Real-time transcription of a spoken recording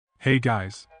Hey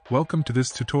guys, welcome to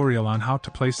this tutorial on how to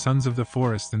play Sons of the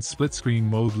Forest in split-screen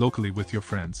mode locally with your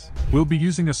friends. We'll be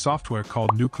using a software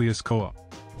called Nucleus Co-Op.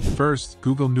 First,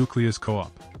 Google Nucleus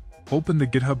Co-Op. Open the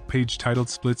GitHub page titled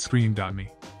splitscreen.me.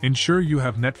 Ensure you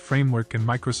have Net Framework and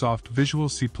Microsoft Visual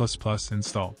C++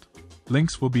 installed.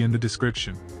 Links will be in the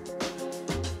description.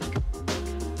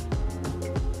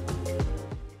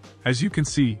 As you can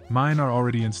see, mine are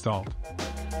already installed.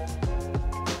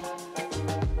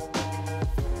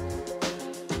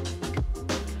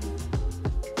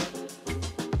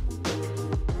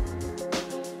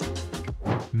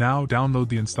 Now download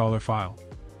the installer file.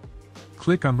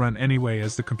 Click on Run anyway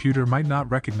as the computer might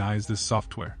not recognize this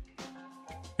software.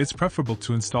 It's preferable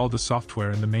to install the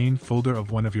software in the main folder of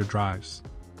one of your drives.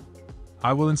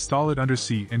 I will install it under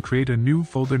C and create a new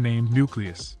folder named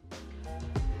Nucleus.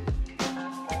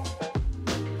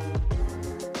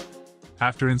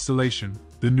 After installation,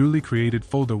 the newly created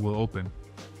folder will open.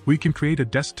 We can create a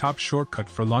desktop shortcut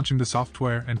for launching the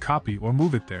software and copy or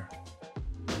move it there.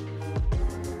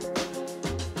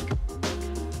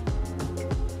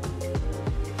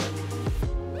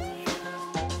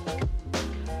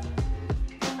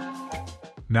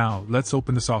 Now, let's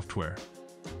open the software.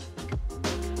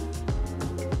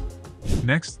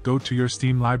 Next, go to your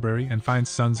Steam library and find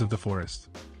Sons of the Forest.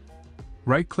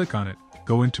 Right-click on it,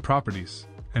 go into Properties,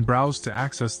 and browse to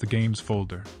access the games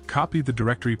folder. Copy the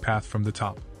directory path from the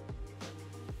top.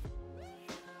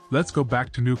 Let's go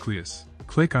back to Nucleus.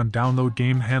 Click on Download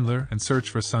Game Handler and search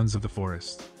for Sons of the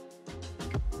Forest.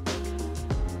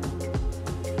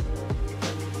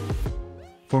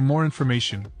 For more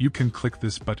information, you can click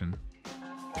this button.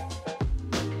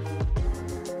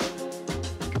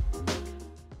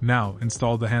 Now,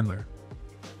 install the handler.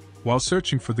 While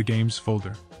searching for the games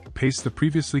folder, paste the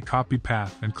previously copied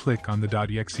path and click on the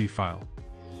 .exe file.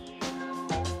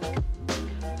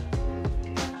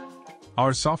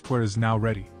 Our software is now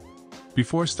ready.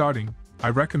 Before starting, I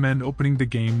recommend opening the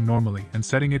game normally and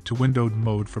setting it to windowed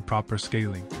mode for proper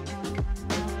scaling.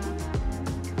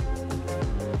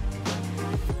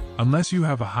 Unless you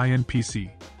have a high-end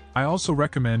PC, I also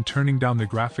recommend turning down the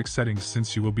graphics settings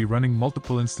since you will be running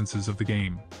multiple instances of the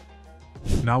game.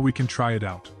 Now we can try it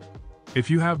out. If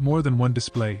you have more than one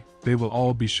display, they will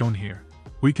all be shown here.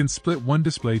 We can split one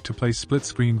display to play split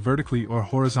screen vertically or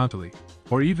horizontally,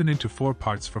 or even into 4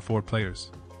 parts for 4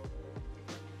 players.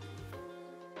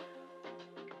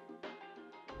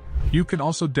 You can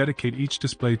also dedicate each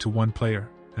display to one player,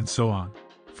 and so on.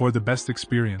 For the best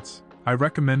experience, I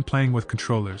recommend playing with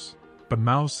controllers, but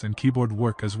mouse and keyboard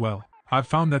work as well. I've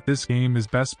found that this game is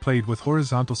best played with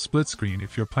horizontal split screen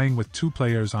if you're playing with 2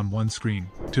 players on one screen.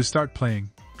 To start playing,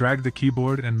 drag the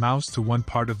keyboard and mouse to one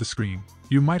part of the screen.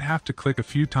 You might have to click a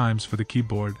few times for the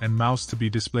keyboard and mouse to be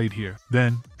displayed here.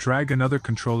 Then, drag another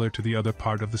controller to the other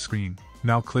part of the screen.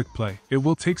 Now click play. It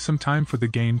will take some time for the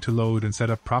game to load and set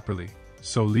up properly,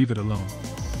 so leave it alone.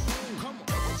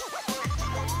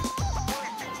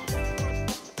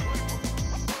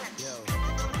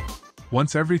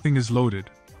 Once everything is loaded,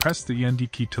 press the END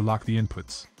key to lock the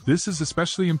inputs. This is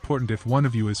especially important if one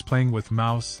of you is playing with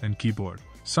mouse and keyboard.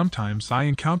 Sometimes I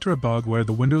encounter a bug where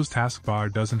the Windows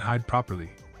taskbar doesn't hide properly,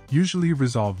 usually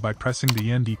resolved by pressing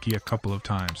the END key a couple of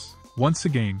times. Once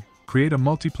again, create a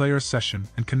multiplayer session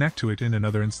and connect to it in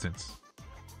another instance.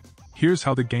 Here's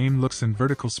how the game looks in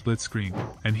vertical split screen,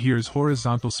 and here's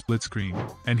horizontal split screen,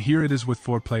 and here it is with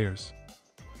 4 players.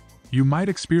 You might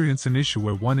experience an issue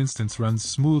where one instance runs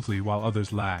smoothly while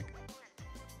others lag.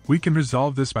 We can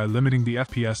resolve this by limiting the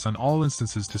FPS on all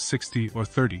instances to 60 or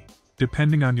 30,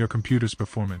 depending on your computer's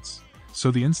performance, so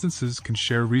the instances can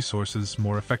share resources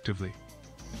more effectively.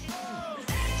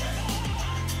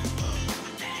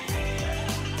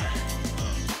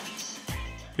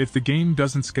 If the game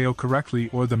doesn't scale correctly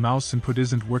or the mouse input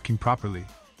isn't working properly,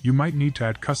 you might need to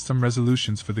add custom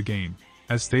resolutions for the game,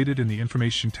 as stated in the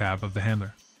Information tab of the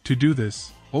handler. To do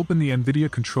this, open the NVIDIA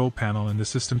control panel in the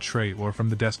system tray or from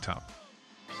the desktop.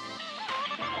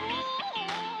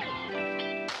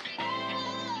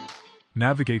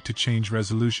 Navigate to change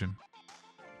resolution.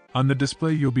 On the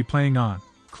display you'll be playing on,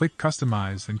 click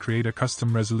Customize and create a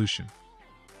custom resolution.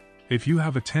 If you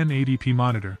have a 1080p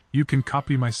monitor, you can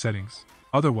copy my settings.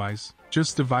 Otherwise,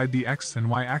 just divide the X and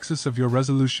Y axis of your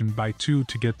resolution by 2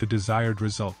 to get the desired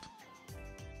result.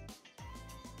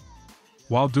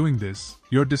 While doing this,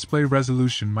 your display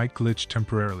resolution might glitch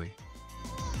temporarily.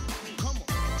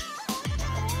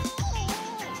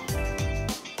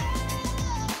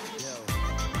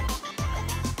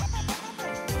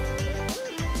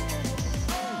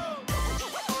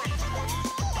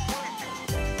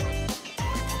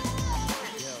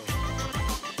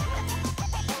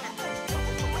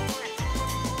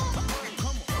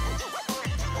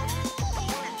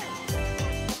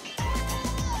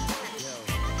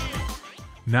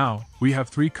 Now, we have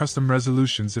 3 custom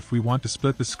resolutions if we want to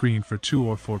split the screen for 2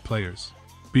 or 4 players.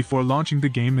 Before launching the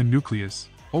game in Nucleus,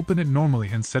 open it normally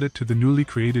and set it to the newly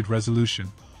created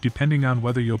resolution, depending on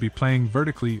whether you'll be playing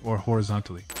vertically or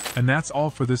horizontally. And that's all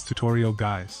for this tutorial,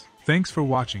 guys. Thanks for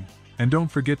watching, and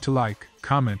don't forget to like,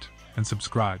 comment, and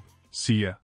subscribe. See ya.